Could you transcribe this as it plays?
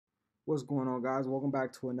What's going on, guys? Welcome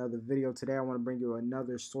back to another video. Today I want to bring you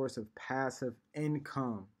another source of passive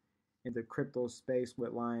income in the crypto space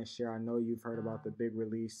with Lion'sShare. I know you've heard about the big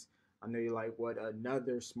release. I know you're like, what,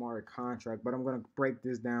 another smart contract? But I'm going to break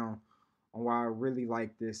this down on why I really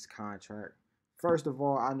like this contract. First of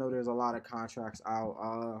all, I know there's a lot of contracts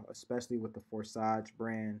out, especially with the Forsage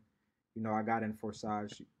brand. You know, I got in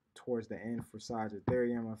Forsage towards the end, Forsage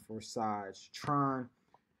Ethereum and Forsage Tron.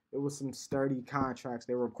 It was some sturdy contracts.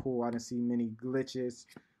 They were cool. I didn't see many glitches,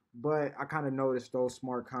 but I kind of noticed those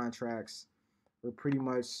smart contracts were pretty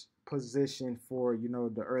much positioned for, you know,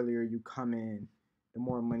 the earlier you come in, the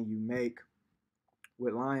more money you make.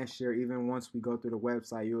 With Lion'sShare, even once we go through the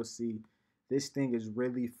website, you'll see this thing is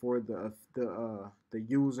really for the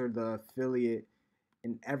user, the affiliate,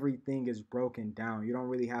 and everything is broken down. You don't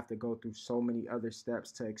really have to go through so many other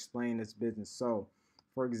steps to explain this business. So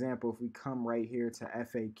for example, if we come right here to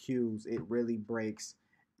FAQs, it really breaks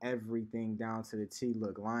everything down to the T.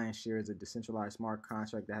 Look, Lion'sShare is a decentralized smart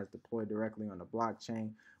contract that has deployed directly on the blockchain.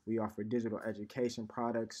 We offer digital education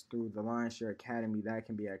products through the Lion'sShare Academy that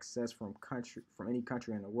can be accessed from any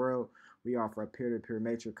country in the world. We offer a peer-to-peer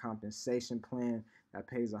matrix compensation plan that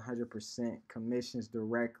pays 100% commissions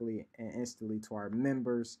directly and instantly to our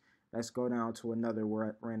members. Let's go down to another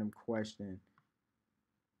random question.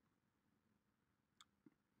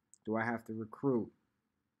 Do I have to recruit?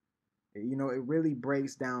 You know, it really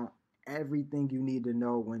breaks down everything you need to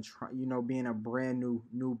know when being a brand new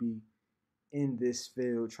newbie in this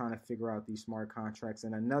field, trying to figure out these smart contracts.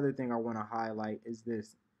 And another thing I want to highlight is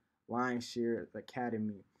this Lion'sShare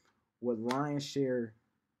Academy. What Lion'sShare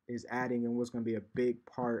is adding, and what's going to be a big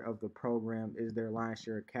part of the program, is their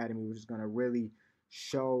Lion'sShare Academy, which is going to really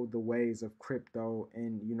show the ways of crypto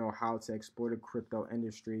and, you know, how to explore the crypto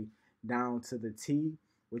industry down to the T.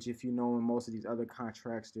 Which, if you know, in most of these other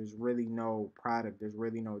contracts, there's really no product, there's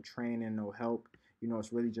really no training, no help. You know,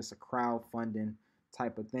 it's really just a crowdfunding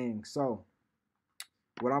type of thing. So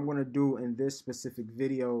what I'm going to do in this specific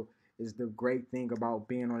video is the great thing about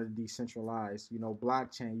being on a decentralized, you know,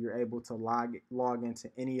 blockchain. You're able to log into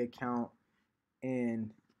any account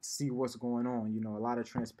and see what's going on. You know, a lot of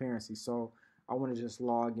transparency. So I want to just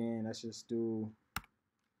log in. Let's just do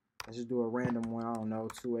a random one. I don't know,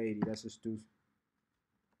 280.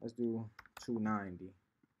 Let's do 290.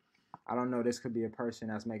 I don't know. This could be a person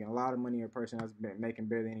that's making a lot of money or a person that's making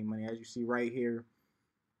barely any money. As you see right here,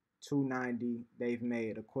 290. They've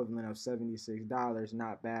made equivalent of $76.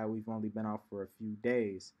 Not bad. We've only been out for a few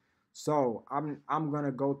days. So I'm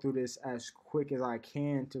gonna go through this as quick as I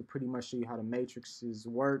can to pretty much show you how the matrices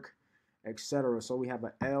work, etc. So we have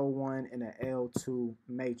an L1 and an L2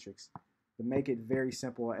 matrix. To make it very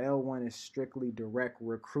simple, L1 is strictly direct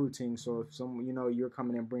recruiting. So if you're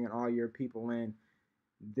coming and bringing all your people in,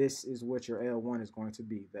 this is what your L1 is going to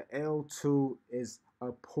be. The L2 is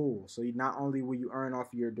a pool. So not only will you earn off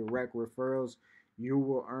your direct referrals, you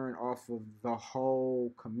will earn off of the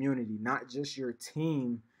whole community, not just your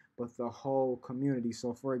team, but the whole community.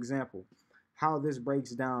 So for example, how this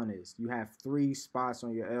breaks down is you have 3 spots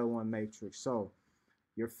on your L1 matrix. So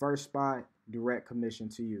your first spot, direct commission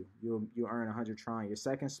to you. You'll earn 100 tron. Your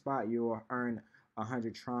second spot, you'll earn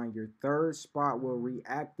 100 tron. Your third spot will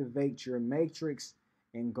reactivate your matrix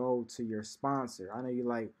and go to your sponsor. I know you're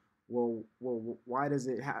like, well, why does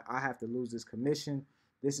I have to lose this commission?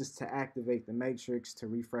 This is to activate the matrix, to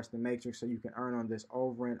refresh the matrix, so you can earn on this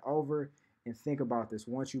over and over. And think about this: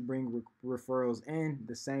 once you bring referrals in,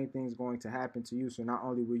 the same thing's going to happen to you. So not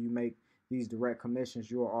only will you make these direct commissions,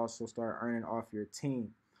 you will also start earning off your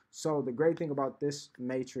team. So the great thing about this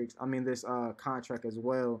contract as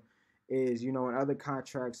well is, you know, in other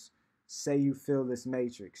contracts, say you fill this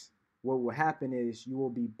matrix, what will happen is you will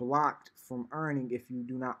be blocked from earning if you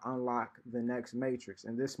do not unlock the next matrix.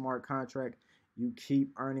 In this smart contract, you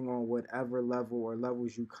keep earning on whatever level or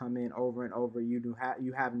levels you come in over and over. You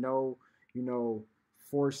have no, you know,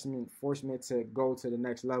 forcement to go to the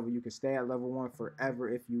next level. You can stay at level 1 forever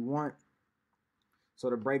if you want. So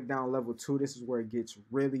to break down level 2, this is where it gets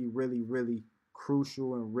really, really, really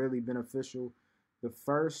crucial and really beneficial. The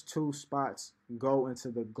first 2 spots go into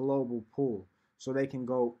the global pool, so they can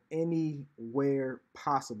go anywhere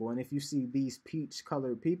possible. And if you see these peach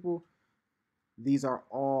colored people, these are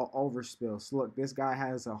all overspills. So look, this guy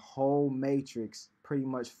has a whole matrix pretty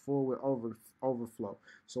much full with overflow.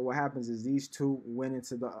 So what happens is these 2 went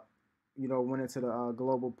into the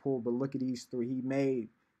global pool, but look at these 3. He made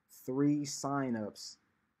 3 signups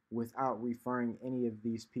without referring any of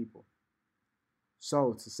these people.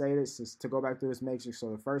 So to say this is to go back through this matrix.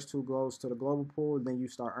 So the first 2 goes to the global pool, then you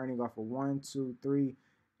start earning off of 1, 2, 3,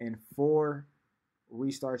 and 4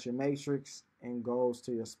 restart your matrix, and goes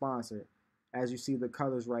to your sponsor. As you see the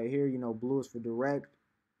colors right here, you know, blue is for direct,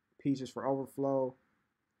 peach is for overflow.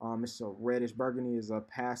 It's a reddish burgundy is a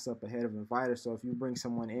pass up ahead of inviter. So if you bring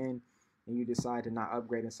someone in and you decide to not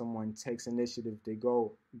upgrade and someone takes initiative to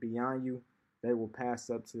go beyond you, they will pass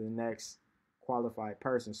up to the next qualified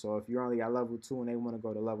person. So if you're only at level 2 and they want to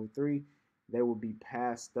go to level 3, they will be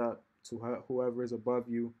passed up to whoever is above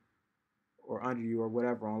you or under you or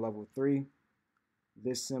whatever on level 3.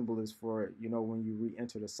 This symbol is for, you know, when you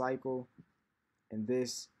re-enter the cycle, and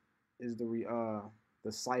this is the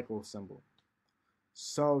cycle symbol.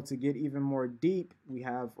 So to get even more deep, we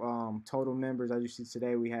have total members. As you see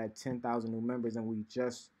today, we had 10,000 new members, and we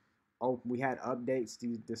had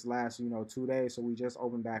updates this last 2 days. So we just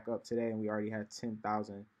opened back up today, and we already had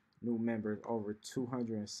 10,000 new members. Over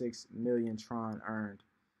 206 million Tron earned.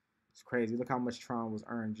 It's crazy. Look how much Tron was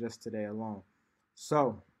earned just today alone.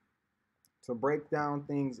 So to break down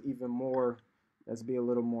things even more, let's be a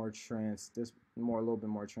little bit more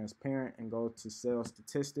transparent and go to sales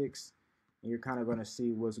statistics. And you're kind of going to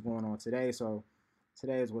see what's going on today. So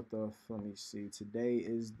today is let me see. Today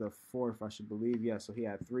is the 4th, I should believe. Yeah, so he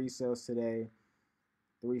had 3 sales today,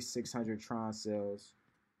 3 600 Tron sales,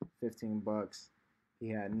 $15. He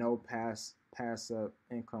had no pass up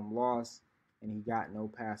income loss, and he got no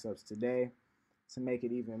pass ups today. To make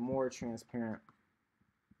it even more transparent,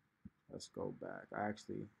 let's go back. I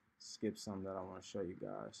actually skipped some that I want to show you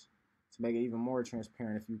guys. To make it even more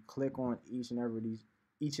transparent, if you click on each and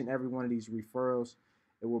every one of these referrals,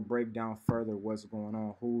 it will break down further what's going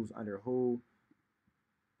on, who's under who.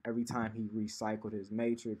 Every time he recycled his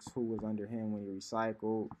matrix, who was under him when he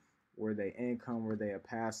recycled, were they income, were they a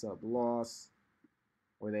pass up loss,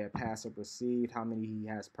 were they a pass up received, how many he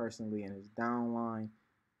has personally in his downline,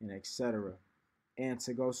 and etc. And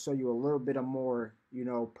to go show you a little bit of more,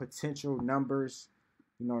 potential numbers,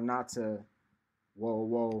 not to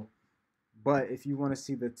whoa, but if you want to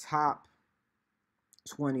see the top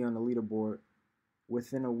 20 on the leaderboard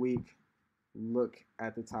within a week, look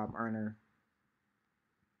at the top earner.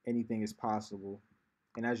 Anything is possible.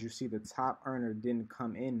 And as you see, the top earner didn't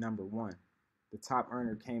come in number 1. The top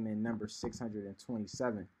earner came in number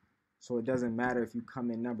 627. So it doesn't matter if you come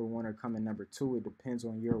in number 1 or come in number 2. It depends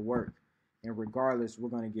on your work. And regardless, we're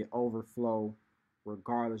going to get overflow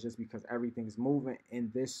regardless, just because everything's moving.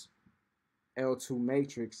 And this L2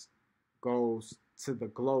 matrix goes to the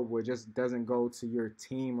globe, where it just doesn't go to your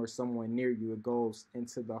team or someone near you. It goes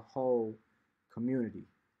into the whole community.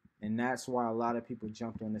 And that's why a lot of people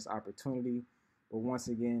jumped on this opportunity. But once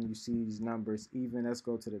again, you see these numbers. Even let's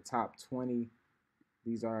go to the top 20.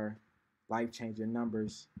 These are life-changing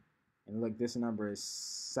numbers. And look, this number is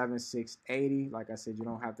 7680. Like I said, you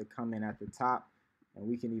don't have to come in at the top. And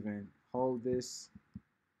we can even hold this.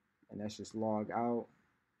 And let's just log out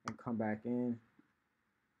and come back in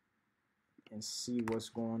and see what's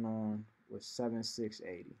going on with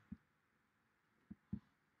 7680.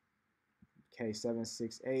 Okay,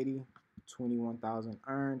 7680, 21,000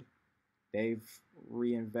 earned. They've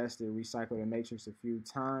reinvested, recycled the matrix a few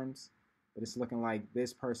times, but it's looking like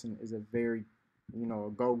this person is a very, a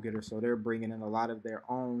go-getter. So they're bringing in a lot of their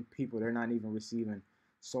own people. They're not even receiving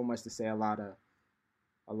so much to say a lot of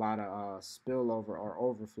spillover or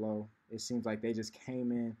overflow. It seems like they just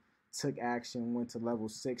came in, took action, went to level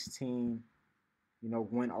 16,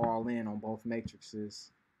 went all in on both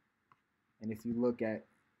matrices. And if you look at,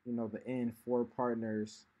 the end, 4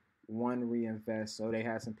 partners, 1 reinvest. So they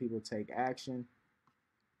had some people take action.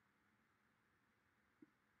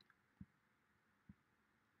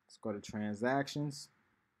 Let's go to transactions.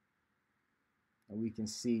 And we can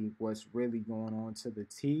see what's really going on to the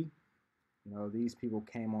T. These people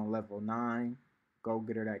came on level 9.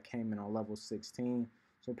 Go-getter that came in on level 16.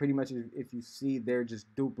 So pretty much if you see, they're just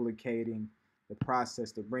duplicating the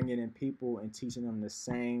process. They're bringing in people and teaching them the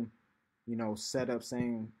same setup,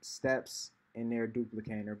 same steps, and they're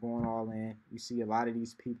duplicating. They're going all in. You see a lot of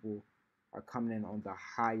these people are coming in on the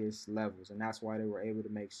highest levels, and that's why they were able to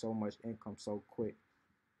make so much income so quick,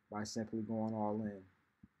 by simply going all in.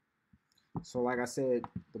 So like I said,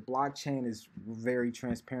 the blockchain is very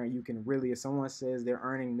transparent. You can really, if someone says they're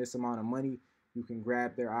earning this amount of money, you can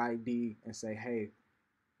grab their ID and say, hey,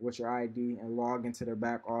 what's your ID? And log into their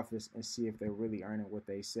back office and see if they're really earning what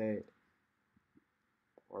they said,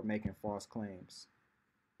 or making false claims.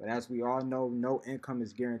 But as we all know, no income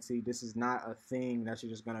is guaranteed. This is not a thing that you're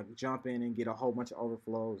just going to jump in and get a whole bunch of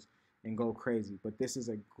overflows and go crazy. But this is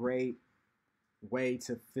a great way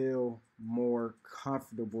to feel more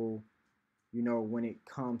comfortable, when it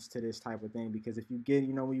comes to this type of thing. Because if you get,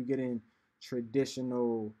 when you get in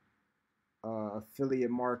traditional affiliate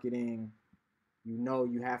marketing, you know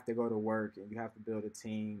you have to go to work and you have to build a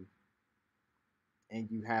team and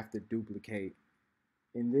you have to duplicate.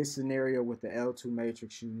 In this scenario with the L2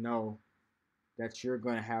 matrix, you know that you're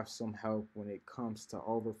going to have some help when it comes to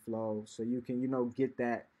overflow, so you can, get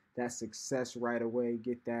that success right away,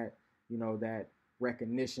 get that, that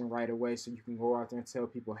recognition right away, so you can go out there and tell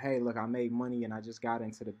people, hey, look, I made money and I just got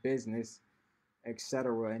into the business,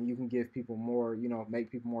 etc. And you can give people more,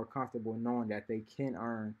 make people more comfortable knowing that they can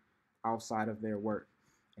earn outside of their work.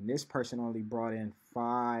 And this person only brought in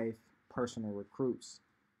 5 personal recruits.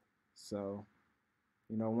 So,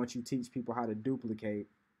 once you teach people how to duplicate,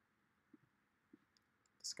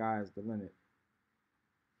 the sky is the limit.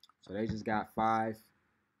 So they just got 5,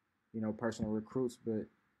 personal recruits, but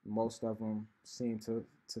most of them seem to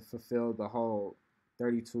fulfill the whole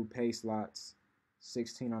 32 pay slots,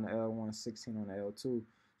 16 on the L1, 16 on the L2.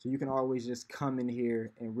 So you can always just come in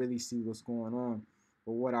here and really see what's going on.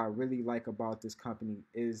 But what I really like about this company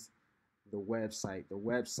is the website. The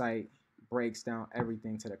website breaks down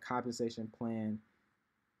everything to the compensation plan,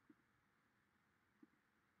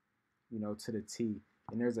 to the T.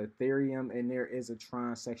 And there's Ethereum and there is a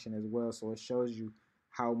Tron section as well. So it shows you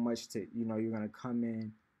how much you're going to come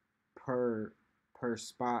in per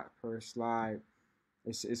spot, per slide.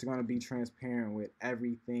 It's going to be transparent with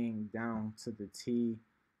everything down to the T,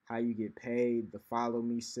 how you get paid, the follow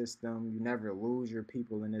me system. You never lose your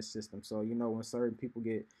people in this system. So, when certain people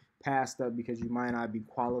get passed up because you might not be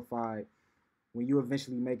qualified, when you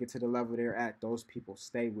eventually make it to the level they're at, those people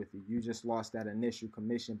stay with you. You just lost that initial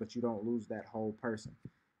commission, but you don't lose that whole person.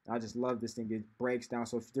 I just love this thing. It breaks down.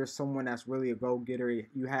 So if there's someone that's really a go-getter,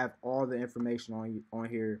 you have all the information on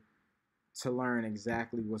here to learn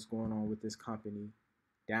exactly what's going on with this company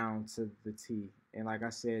down to the T. And like I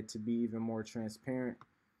said, to be even more transparent,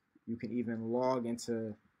 you can even log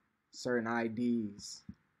into certain IDs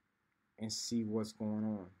and see what's going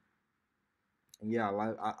on. And yeah,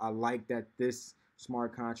 I like that this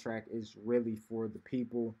smart contract is really for the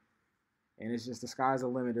people. And it's just the sky's the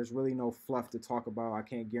limit. There's really no fluff to talk about. I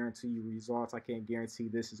can't guarantee you results. I can't guarantee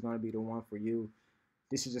this is going to be the one for you.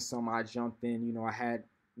 This is just something I jumped in. I had,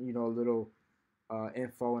 a little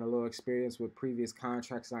info and a little experience with previous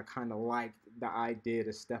contracts. And I kind of liked the idea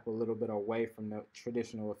to step a little bit away from the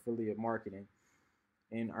traditional affiliate marketing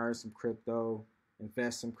and earn some crypto,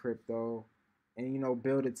 invest some crypto, and,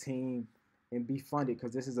 build a team and be funded,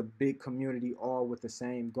 because this is a big community all with the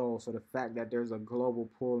same goal. So the fact that there's a global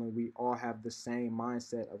pool and we all have the same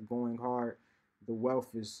mindset of going hard, the wealth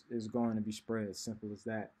is going to be spread. Simple as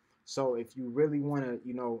that. So if you really want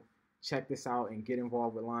to, check this out and get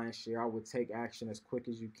involved with Lion'sShare, I would take action as quick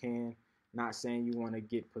as you can. Not saying you want to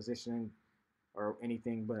get positioned or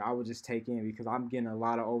anything, but I would just take in, because I'm getting a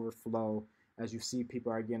lot of overflow. As you see,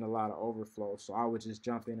 people are getting a lot of overflow. So I would just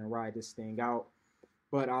jump in and ride this thing out.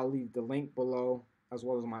 But I'll leave the link below as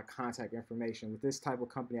well as my contact information. With this type of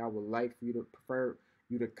company, I would like for you to prefer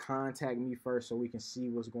you to contact me first so we can see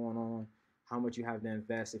what's going on, how much you have to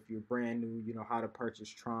invest. If you're brand new, how to purchase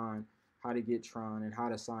Tron, how to get Tron, and how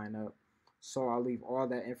to sign up. So I'll leave all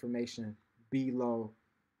that information below.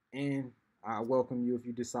 And I welcome you if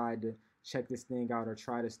you decide to check this thing out or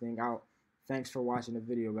try this thing out. Thanks for watching the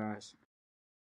video, guys.